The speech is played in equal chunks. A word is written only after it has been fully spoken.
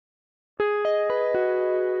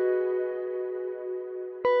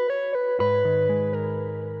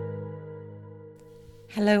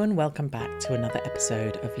Hello and welcome back to another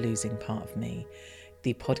episode of Losing Part of Me,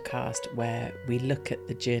 the podcast where we look at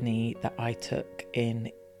the journey that I took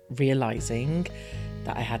in realising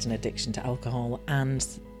that I had an addiction to alcohol and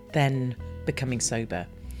then becoming sober.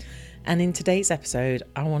 And in today's episode,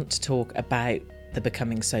 I want to talk about the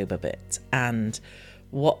becoming sober bit and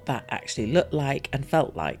what that actually looked like and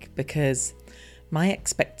felt like, because my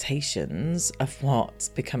expectations of what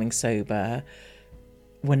becoming sober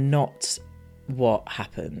were not what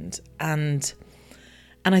happened. And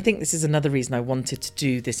I think this is another reason I wanted to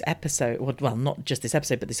do this episode, well, not just this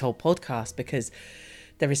episode, but this whole podcast, because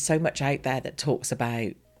there is so much out there that talks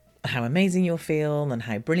about how amazing you'll feel and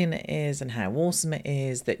how brilliant it is and how awesome it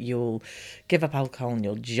is that you'll give up alcohol and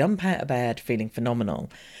you'll jump out of bed feeling phenomenal.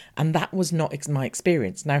 And that was not my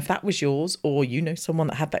experience. Now, if that was yours, or you know someone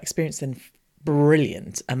that had that experience, then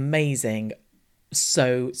brilliant, amazing,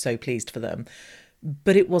 so pleased for them.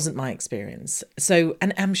 But it wasn't my experience. So,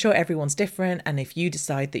 and I'm sure everyone's different. And if you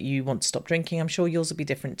decide that you want to stop drinking, I'm sure yours will be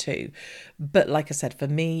different too. But like I said, for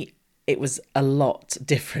me, it was a lot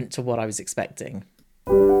different to what I was expecting.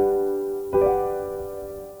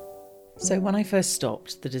 So when I first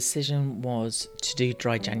stopped, the decision was to do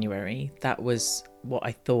dry January. That was what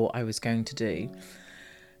I thought I was going to do.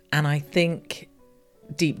 And I think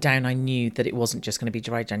deep down, I knew that it wasn't just going to be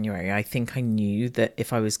dry January. I think I knew that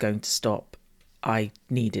if I was going to stop, I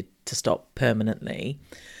needed to stop permanently.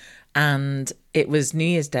 And it was New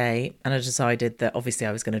Year's Day, and I decided that obviously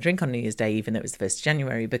I was going to drink on New Year's Day, even though it was the 1st of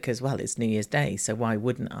January, because, well, it's New Year's Day, so why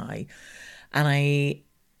wouldn't I? And I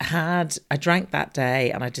drank that day,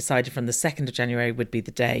 and I decided from the 2nd of January would be the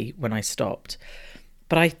day when I stopped.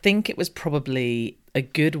 But I think it was probably a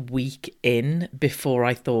good week in before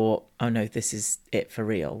I thought, oh no, this is it for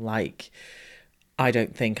real. Like, I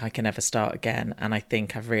don't think I can ever start again. And I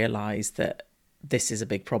think I've realised that this is a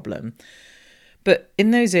big problem. But in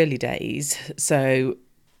those early days, so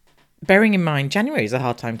bearing in mind, January is a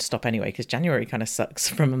hard time to stop anyway, because January kind of sucks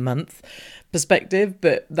from a month perspective,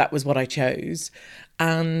 but that was what I chose.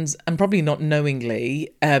 And probably not knowingly,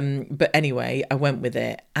 but anyway, I went with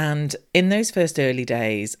it. And in those first early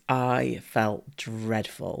days, I felt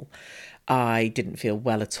dreadful. I didn't feel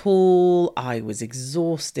well at all. I was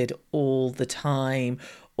exhausted all the time.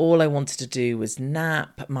 All I wanted to do was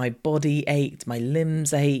nap. My body ached, my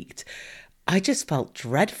limbs ached. I just felt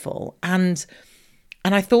dreadful. And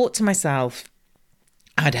I thought to myself,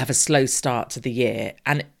 I'd have a slow start to the year.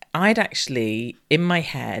 And I'd actually, in my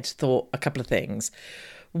head, thought a couple of things.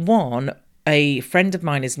 One, a friend of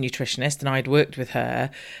mine is a nutritionist, and I'd worked with her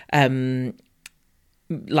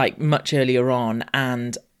like much earlier on,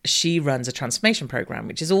 and she runs a transformation program,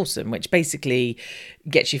 which is awesome, which basically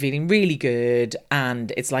gets you feeling really good.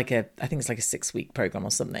 And it's like I think it's like a 6-week program or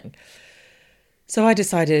something. So I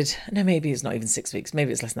decided, no, maybe it's not even 6 weeks,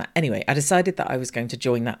 maybe it's less than that. Anyway, I decided that I was going to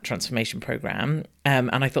join that transformation program.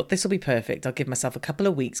 And I thought this will be perfect. I'll give myself a couple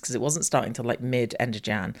of weeks, because it wasn't starting till like end of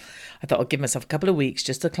Jan. I thought I'll give myself a couple of weeks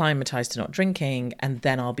just to acclimatise to not drinking, and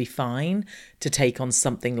then I'll be fine to take on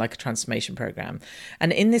something like a transformation program.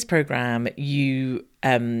 And in this program, you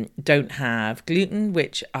don't have gluten,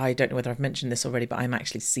 which I don't know whether I've mentioned this already, but I'm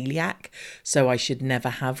actually celiac, so I should never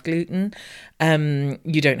have gluten.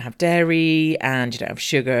 You don't have dairy, and you don't have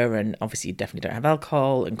sugar, and obviously you definitely don't have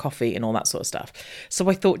alcohol and coffee and all that sort of stuff. So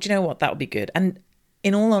I thought, you know what, that would be good. And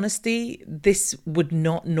in all honesty, this would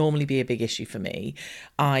not normally be a big issue for me.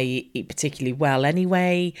 I eat particularly well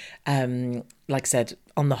anyway. Like I said,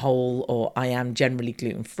 on the whole, or I am generally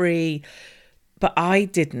gluten-free. But I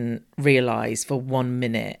didn't realise for 1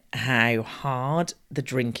 minute how hard the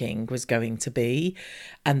drinking was going to be,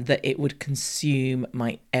 and that it would consume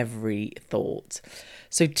my every thought.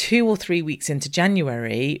 So 2 or 3 weeks into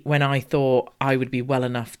January, when I thought I would be well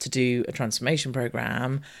enough to do a transformation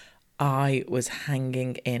program, I was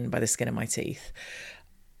hanging in by the skin of my teeth.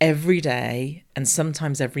 Every day, and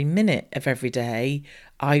sometimes every minute of every day,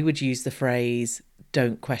 I would use the phrase,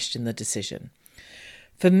 don't question the decision.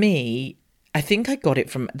 For me, I think I got it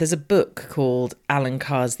from, there's a book called Alan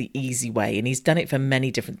Carr's The Easy Way, and he's done it for many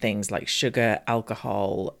different things like sugar,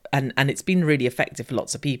 alcohol, and it's been really effective for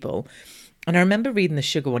lots of people. And I remember reading the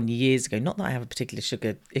sugar one years ago, not that I have a particular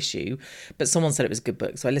sugar issue, but someone said it was a good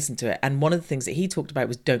book, so I listened to it. And one of the things that he talked about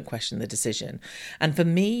was don't question the decision. And for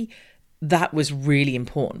me, that was really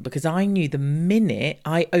important, because I knew the minute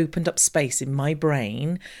I opened up space in my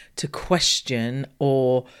brain to question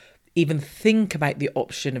or even think about the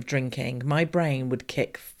option of drinking, my brain would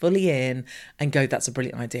kick fully in and go, that's a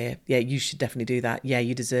brilliant idea. Yeah, you should definitely do that. Yeah,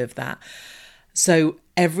 you deserve that. So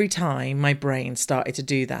every time my brain started to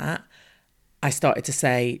do that, I started to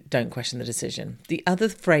say, don't question the decision. The other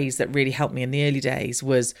phrase that really helped me in the early days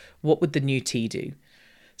was, what would the new T do?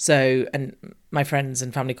 So, and my friends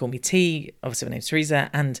and family call me T, obviously my name's Teresa,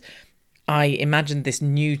 and I imagined this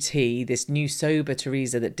new T, this new sober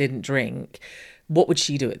Teresa that didn't drink. What would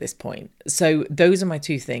she do at this point? So those are my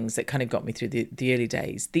two things that kind of got me through the early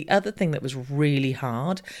days. The other thing that was really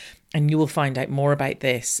hard, and you will find out more about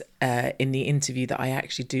this in the interview that I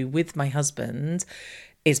actually do with my husband,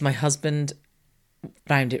 is my husband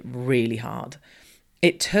found it really hard.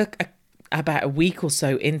 It took about a week or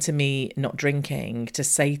so into me not drinking to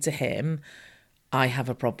say to him, I have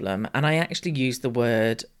a problem. And I actually used the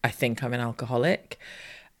word, I think I'm an alcoholic.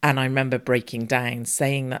 And I remember breaking down,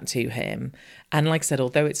 saying that to him. And like I said,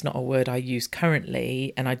 although it's not a word I use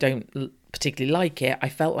currently and I don't particularly like it, I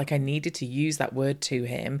felt like I needed to use that word to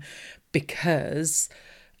him because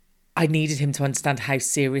I needed him to understand how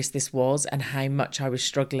serious this was and how much I was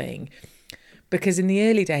struggling. Because in the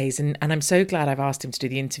early days, and I'm so glad I've asked him to do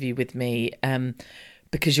the interview with me,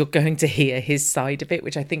 because you're going to hear his side of it,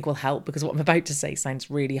 which I think will help, because what I'm about to say sounds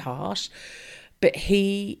really harsh. But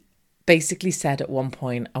he basically said at one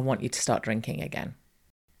point, I want you to start drinking again.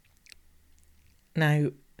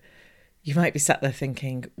 Now, you might be sat there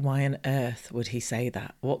thinking, why on earth would he say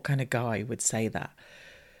that? What kind of guy would say that?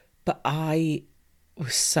 But I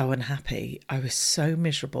was so unhappy. I was so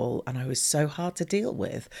miserable and I was so hard to deal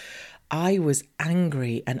with. I was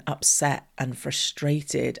angry and upset and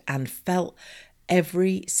frustrated and felt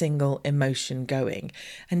every single emotion going,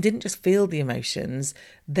 and didn't just feel the emotions,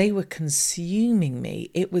 they were consuming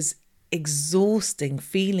me. It was exhausting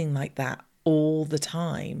feeling like that all the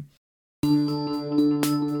time.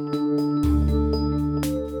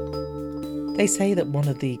 They say that one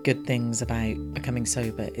of the good things about becoming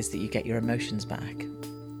sober is that you get your emotions back.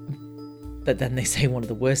 But then they say one of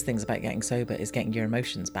the worst things about getting sober is getting your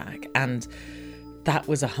emotions back. And that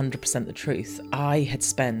was 100% the truth. I had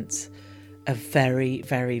spent a very,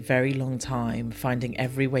 very, very long time finding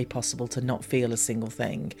every way possible to not feel a single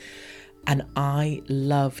thing. And I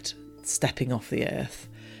loved stepping off the earth.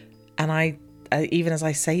 And I even as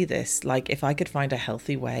I say this, like if I could find a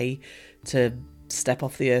healthy way to step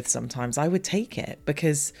off the earth sometimes, I would take it,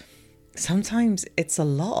 because sometimes it's a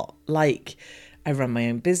lot. Like, I run my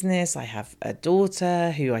own business. I have a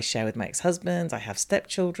daughter who I share with my ex-husband. I have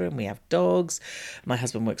stepchildren. We have dogs. My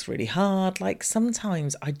husband works really hard. Like,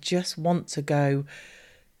 sometimes I just want to go,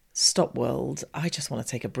 stop world. I just want to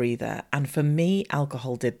take a breather. And for me,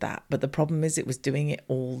 alcohol did that. But the problem is it was doing it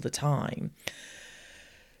all the time.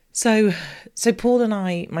 So Paul and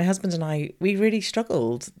I, my husband and I, we really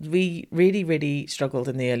struggled. We really, really struggled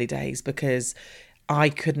in the early days, because I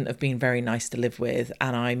couldn't have been very nice to live with,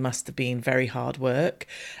 and I must have been very hard work.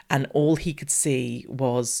 And all he could see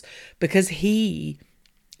was, because he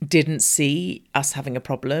didn't see us having a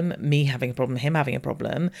problem, me having a problem, him having a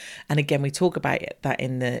problem. And again, we talk about that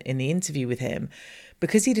in the interview with him.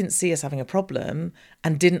 Because he didn't see us having a problem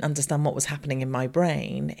and didn't understand what was happening in my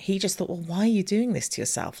brain, he just thought, well, why are you doing this to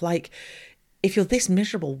yourself? Like, if you're this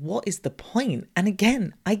miserable, what is the point? And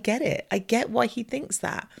again, I get it. I get why he thinks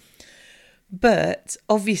that. But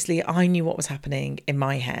obviously I knew what was happening in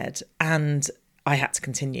my head and I had to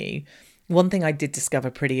continue. One thing I did discover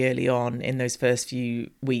pretty early on in those first few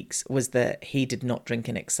weeks was that he did not drink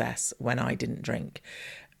in excess when I didn't drink,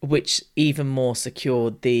 which even more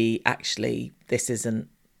secured the, actually, this isn't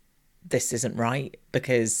right,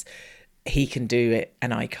 because he can do it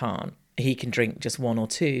and I can't. He can drink just one or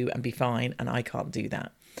two and be fine, and I can't do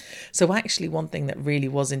that. So actually, one thing that really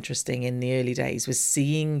was interesting in the early days was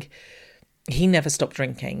seeing he never stopped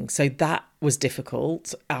drinking. So that was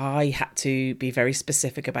difficult. I had to be very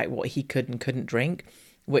specific about what he could and couldn't drink,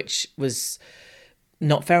 which was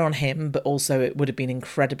not fair on him, but also it would have been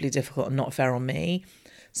incredibly difficult and not fair on me.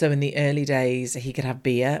 So in the early days, he could have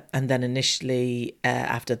beer. And then initially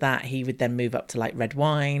after that, he would then move up to like red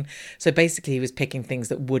wine. So basically he was picking things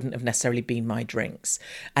that wouldn't have necessarily been my drinks.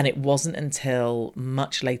 And it wasn't until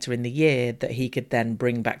much later in the year that he could then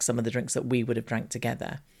bring back some of the drinks that we would have drank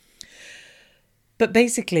together. But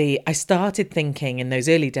basically, I started thinking in those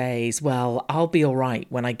early days, well, I'll be all right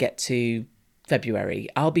when I get to February.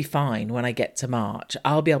 I'll be fine when I get to March.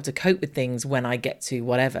 I'll be able to cope with things when I get to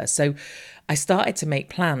whatever. So I started to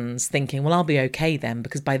make plans thinking, well, I'll be okay then,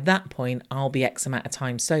 because by that point, I'll be X amount of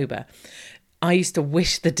time sober. I used to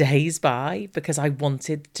wish the days by, because I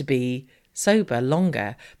wanted to be sober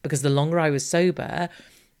longer, because the longer I was sober,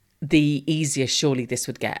 the easier surely this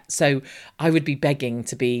would get. So I would be begging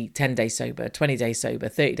to be 10 days sober, 20 days sober,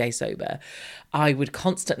 30 days sober. I would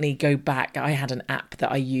constantly go back. I had an app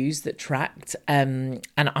that I used that tracked, and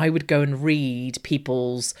I would go and read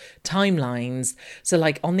people's timelines. So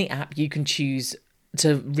like on the app, you can choose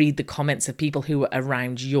to read the comments of people who were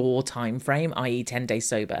around your time frame, i.e. 10 days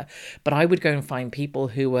sober. But I would go and find people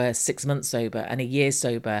who were 6 months sober and a year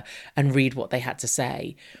sober and read what they had to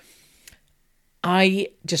say. I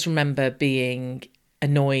just remember being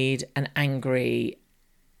annoyed and angry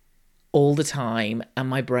all the time, and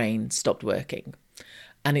my brain stopped working.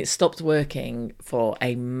 And it stopped working for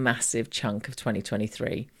a massive chunk of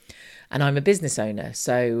 2023. And I'm a business owner,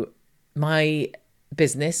 so my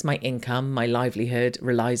business, my income, my livelihood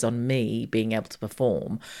relies on me being able to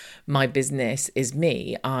perform. My business is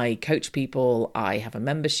me. I coach people, I have a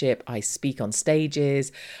membership, I speak on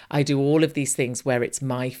stages, I do all of these things where it's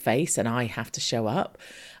my face and I have to show up.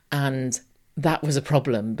 And that was a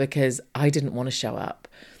problem because I didn't want to show up.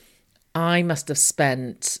 I must have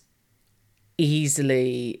spent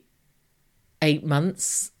easily 8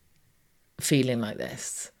 months feeling like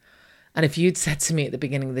this. And if you'd said to me at the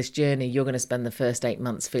beginning of this journey, you're going to spend the first 8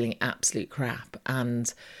 months feeling absolute crap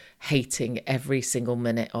and hating every single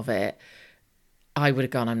minute of it, I would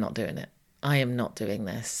have gone, I'm not doing it. I am not doing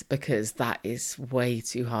this because that is way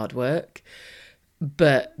too hard work.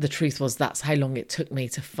 But the truth was that's how long it took me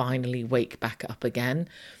to finally wake back up again.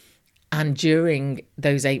 And during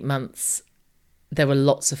those 8 months, there were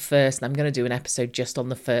lots of firsts, and I'm going to do an episode just on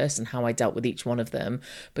the first and how I dealt with each one of them,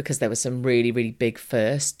 because there were some really, really big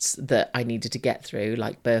firsts that I needed to get through,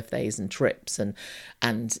 like birthdays and trips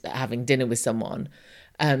and having dinner with someone.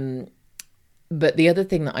 But the other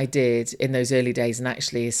thing that I did in those early days, and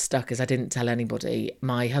actually is stuck, is I didn't tell anybody.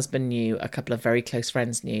 My husband knew, a couple of very close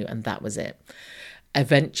friends knew, and that was it.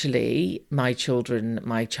 Eventually, my children,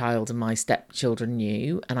 my child and my stepchildren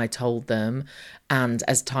knew, and I told them. And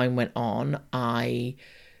as time went on, I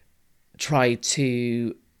tried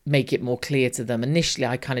to make it more clear to them. Initially,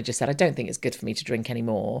 I kind of just said, I don't think it's good for me to drink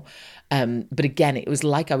anymore. But again, it was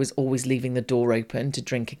like I was always leaving the door open to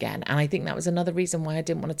drink again. And I think that was another reason why I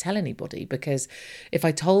didn't want to tell anybody, because if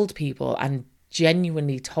I told people and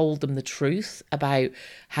genuinely told them the truth about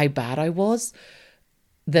how bad I was,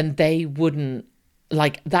 then they wouldn't,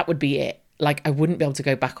 like, that would be it. Like, I wouldn't be able to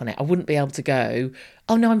go back on it. I wouldn't be able to go,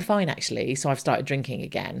 oh no, I'm fine actually, so I've started drinking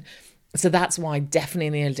again. So that's why definitely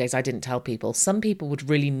in the early days I didn't tell people. Some people would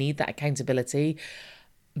really need that accountability.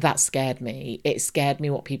 That scared me. It scared me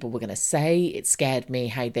what people were going to say. It scared me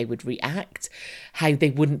how they would react, how they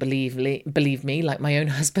wouldn't believe me. Like my own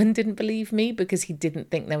husband didn't believe me because he didn't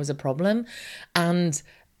think there was a problem. And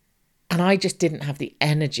I just didn't have the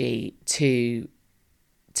energy to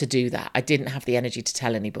do that. I didn't have the energy to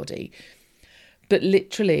tell anybody. But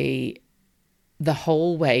literally the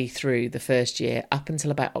whole way through the first year, up until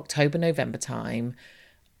about October, November time,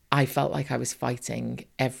 I felt like I was fighting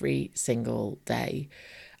every single day.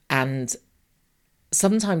 And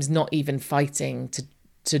sometimes not even fighting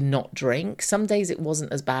to not drink. Some days it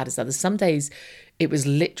wasn't as bad as others. Some days it was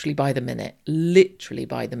literally by the minute.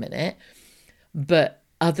 But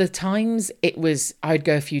other times it was, I'd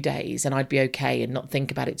go a few days and I'd be okay and not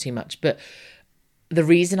think about it too much. But the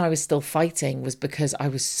reason I was still fighting was because I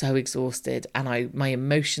was so exhausted and my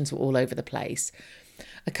emotions were all over the place.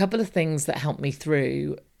 A couple of things that helped me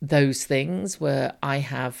through those things were I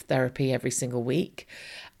have therapy every single week.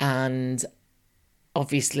 And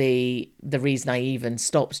obviously the reason I even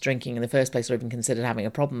stopped drinking in the first place or even considered having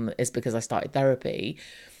a problem is because I started therapy.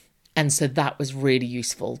 And so that was really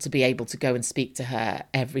useful to be able to go and speak to her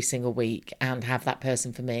every single week and have that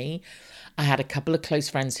person for me. I had a couple of close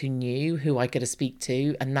friends who knew who I could speak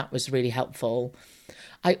to, and that was really helpful.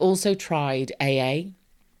 I also tried AA.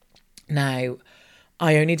 Now,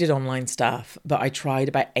 I only did online stuff, but I tried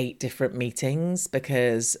about 8 different meetings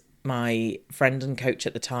because my friend and coach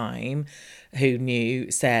at the time who knew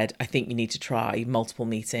said, I think you need to try multiple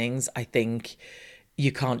meetings. I think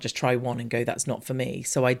you can't just try one and go, that's not for me.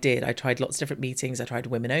 So I did. I tried lots of different meetings. I tried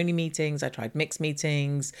women only meetings. I tried mixed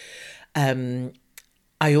meetings.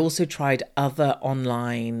 I also tried other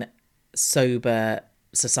online sober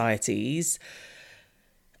societies,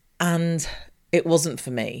 and it wasn't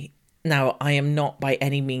for me. Now, I am not by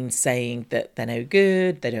any means saying that they're no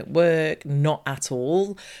good, they don't work, not at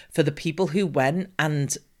all. For the people who went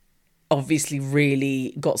and obviously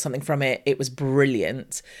really got something from it, it was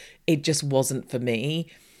brilliant. It just wasn't for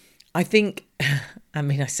me. I think, I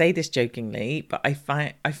mean, I say this jokingly, but I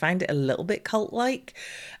find it a little bit cult-like,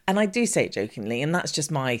 and I do say it jokingly, and that's just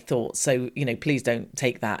my thoughts. So, please don't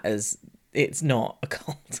take that as it's not a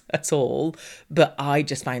cult at all, but I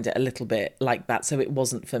just found it a little bit like that, so it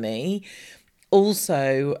wasn't for me.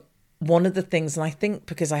 Also, one of the things, and I think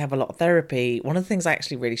because I have a lot of therapy, one of the things I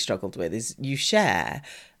actually really struggled with is you share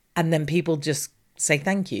and then people just say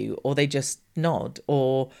thank you, or they just nod,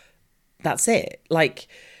 or that's it. Like,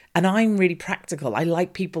 and I'm really practical. I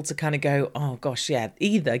like people to kind of go, oh gosh, yeah,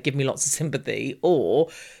 either give me lots of sympathy or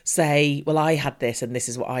say, well, I had this and this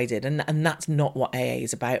is what I did. And that's not what AA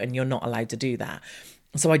is about. And you're not allowed to do that.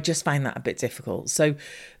 So I just find that a bit difficult. So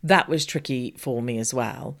that was tricky for me as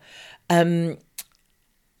well. And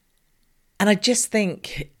I just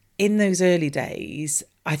think in those early days,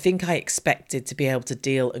 I think I expected to be able to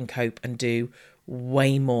deal and cope and do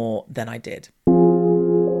way more than I did.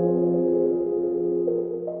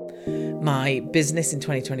 My business in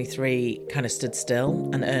 2023 kind of stood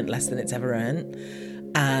still and earned less than it's ever earned.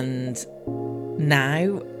 And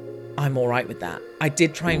now I'm all right with that. I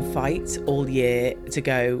did try and fight all year to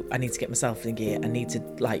go, I need to get myself in gear. I need to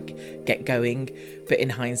get going. But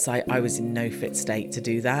in hindsight, I was in no fit state to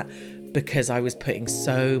do that because I was putting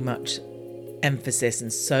so much emphasis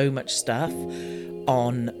and so much stuff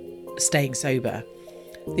on staying sober.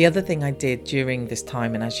 The other thing I did during this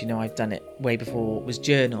time, and as you know, I've done it way before, was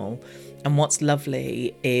journal. And what's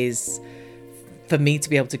lovely is for me to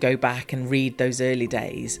be able to go back and read those early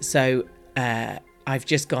days. So I've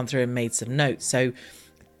just gone through and made some notes. So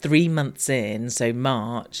 3 months in, so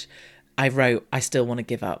March, I wrote, I still want to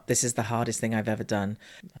give up. This is the hardest thing I've ever done.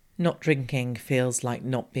 Not drinking feels like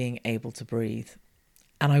not being able to breathe.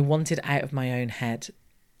 And I wanted out of my own head.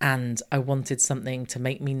 And I wanted something to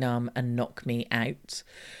make me numb and knock me out.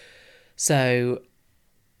 So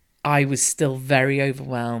I was still very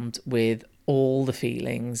overwhelmed with all the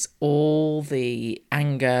feelings, all the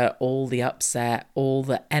anger, all the upset, all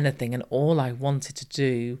the anything. And all I wanted to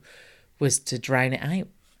do was to drown it out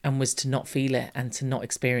and was to not feel it and to not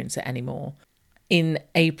experience it anymore. In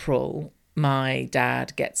April, my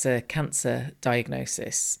dad gets a cancer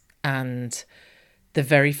diagnosis. And the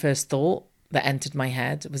very first thought that entered my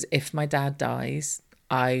head was, if my dad dies,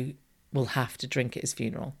 I will have to drink at his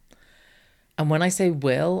funeral. And when I say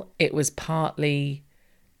will, it was partly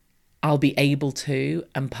I'll be able to,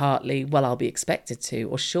 and partly, well, I'll be expected to,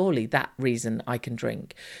 or surely that reason I can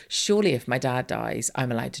drink. Surely if my dad dies,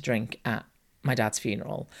 I'm allowed to drink at my dad's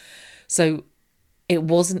funeral. So it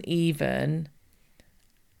wasn't even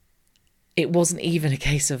a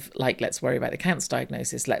case of let's worry about the cancer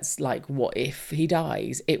diagnosis. Let's what if he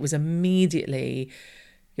dies? It was immediately,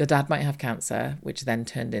 your dad might have cancer, which then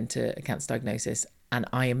turned into a cancer diagnosis. And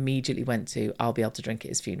I immediately went to, I'll be able to drink at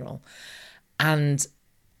his funeral. And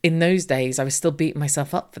in those days, I was still beating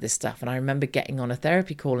myself up for this stuff. And I remember getting on a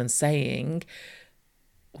therapy call and saying,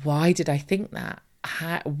 why did I think that?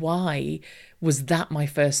 Why was that my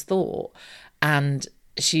first thought? And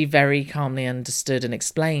she very calmly understood and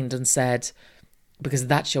explained and said, because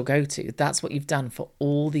that's your go-to. That's what you've done for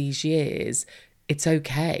all these years. It's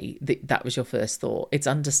okay that was your first thought. It's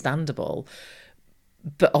understandable.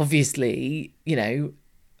 But obviously,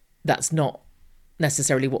 that's not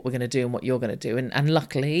necessarily what we're going to do and what you're going to do. And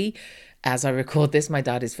luckily, as I record this, my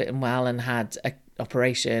dad is fit and well and had an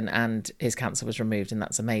operation and his cancer was removed, and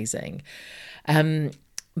that's amazing.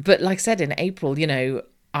 But like I said, in April,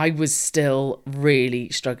 I was still really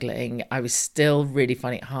struggling. I was still really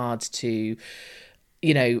finding it hard to,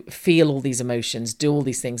 feel all these emotions, do all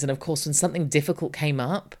these things. And of course, when something difficult came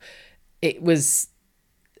up, it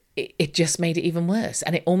just made it even worse.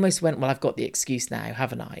 And it almost went, well, I've got the excuse now,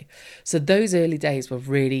 haven't I? So those early days were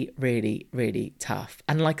really, really, really tough.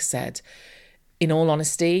 And like I said, in all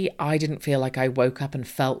honesty, I didn't feel like I woke up and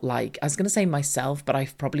felt like, I was going to say myself, but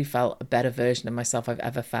I've probably felt a better version of myself I've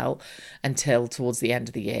ever felt until towards the end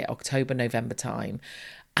of the year, October, November time.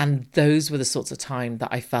 And those were the sorts of time that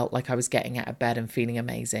I felt like I was getting out of bed and feeling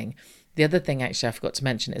amazing. The other thing actually I forgot to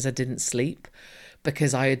mention is I didn't sleep,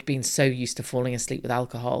 because I had been so used to falling asleep with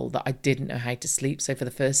alcohol that I didn't know how to sleep. So for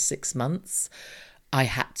the first 6 months, I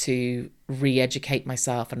had to re-educate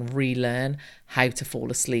myself and relearn how to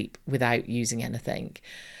fall asleep without using anything.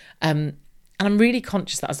 And I'm really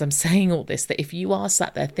conscious that as I'm saying all this, that if you are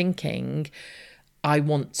sat there thinking, I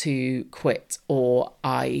want to quit, or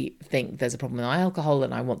I think there's a problem with my alcohol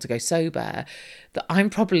and I want to go sober, that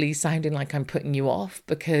I'm probably sounding like I'm putting you off,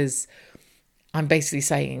 because I'm basically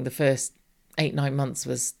saying the first 8-9 months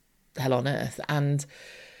was hell on earth. And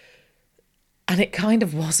it kind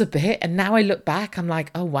of was a bit. And now I look back, I'm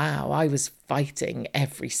like, oh, wow, I was fighting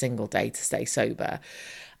every single day to stay sober.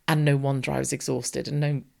 And no wonder I was exhausted, and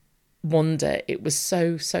no wonder it was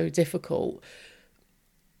so, so difficult.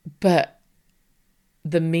 But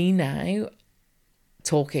the me now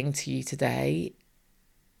talking to you today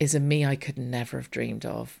is a me I could never have dreamed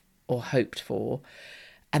of or hoped for.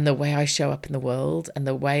 And the way I show up in the world and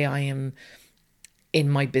the way I am in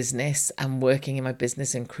my business and working in my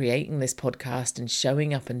business and creating this podcast and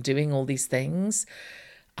showing up and doing all these things,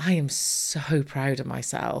 I am so proud of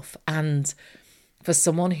myself. And for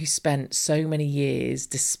someone who spent so many years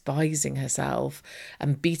despising herself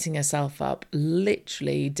and beating herself up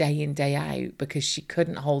literally day in, day out because she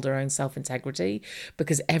couldn't hold her own self-integrity,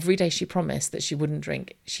 because every day she promised that she wouldn't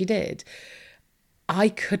drink, she did. I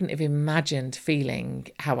couldn't have imagined feeling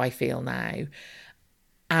how I feel now.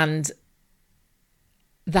 And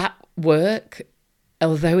that work,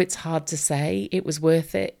 although it's hard to say, it was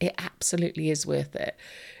worth it. It absolutely is worth it.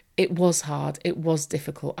 It was hard. It was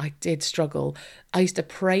difficult. I did struggle. I used to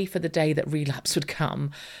pray for the day that relapse would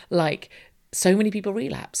come. Like, so many people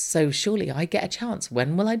relapse, so surely I get a chance.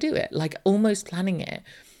 When will I do it? Like, almost planning it.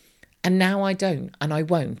 And now I don't, and I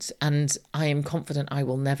won't. And I am confident I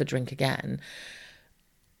will never drink again.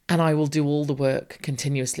 And I will do all the work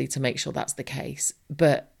continuously to make sure that's the case.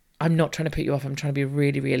 But I'm not trying to put you off. I'm trying to be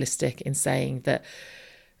really realistic in saying that,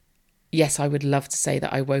 yes, I would love to say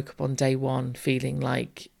that I woke up on day one feeling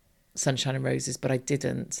like sunshine and roses, but I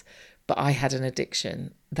didn't. But I had an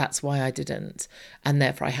addiction. That's why I didn't. And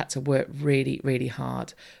therefore I had to work really, really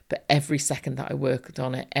hard. But every second that I worked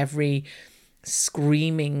on it, every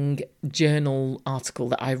screaming journal article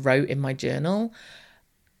that I wrote in my journal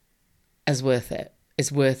is worth it.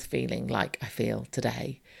 Is worth feeling like I feel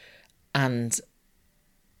today. And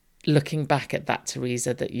looking back at that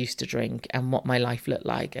Teresa that used to drink and what my life looked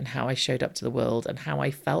like and how I showed up to the world and how I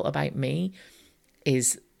felt about me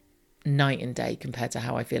is night and day compared to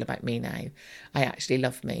how I feel about me now. I actually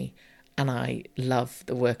love me and I love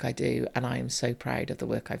the work I do, and I am so proud of the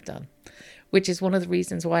work I've done, which is one of the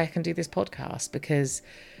reasons why I can do this podcast, because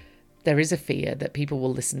there is a fear that people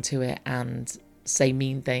will listen to it and say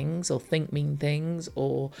mean things or think mean things,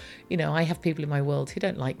 or, you know, I have people in my world who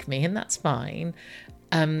don't like me, and that's fine.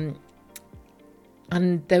 And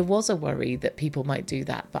there was a worry that people might do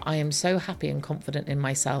that, but I am so happy and confident in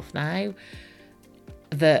myself now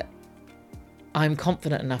that I'm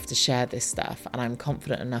confident enough to share this stuff, and I'm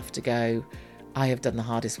confident enough to go, I have done the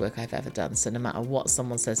hardest work I've ever done. So no matter what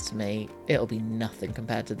someone says to me, it'll be nothing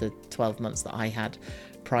compared to the 12 months that I had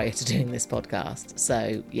prior to doing this podcast.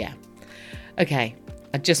 So yeah. Okay,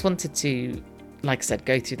 I just wanted to, like I said,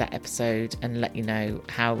 go through that episode and let you know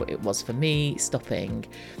how it was for me stopping.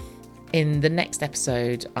 In the next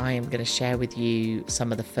episode, I am going to share with you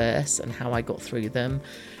some of the firsts and how I got through them,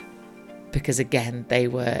 because again, they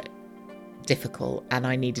were difficult and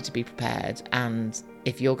I needed to be prepared. And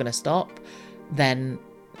if you're going to stop, then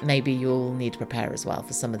maybe you'll need to prepare as well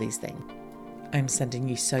for some of these things. I'm sending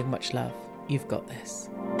you so much love. You've got this.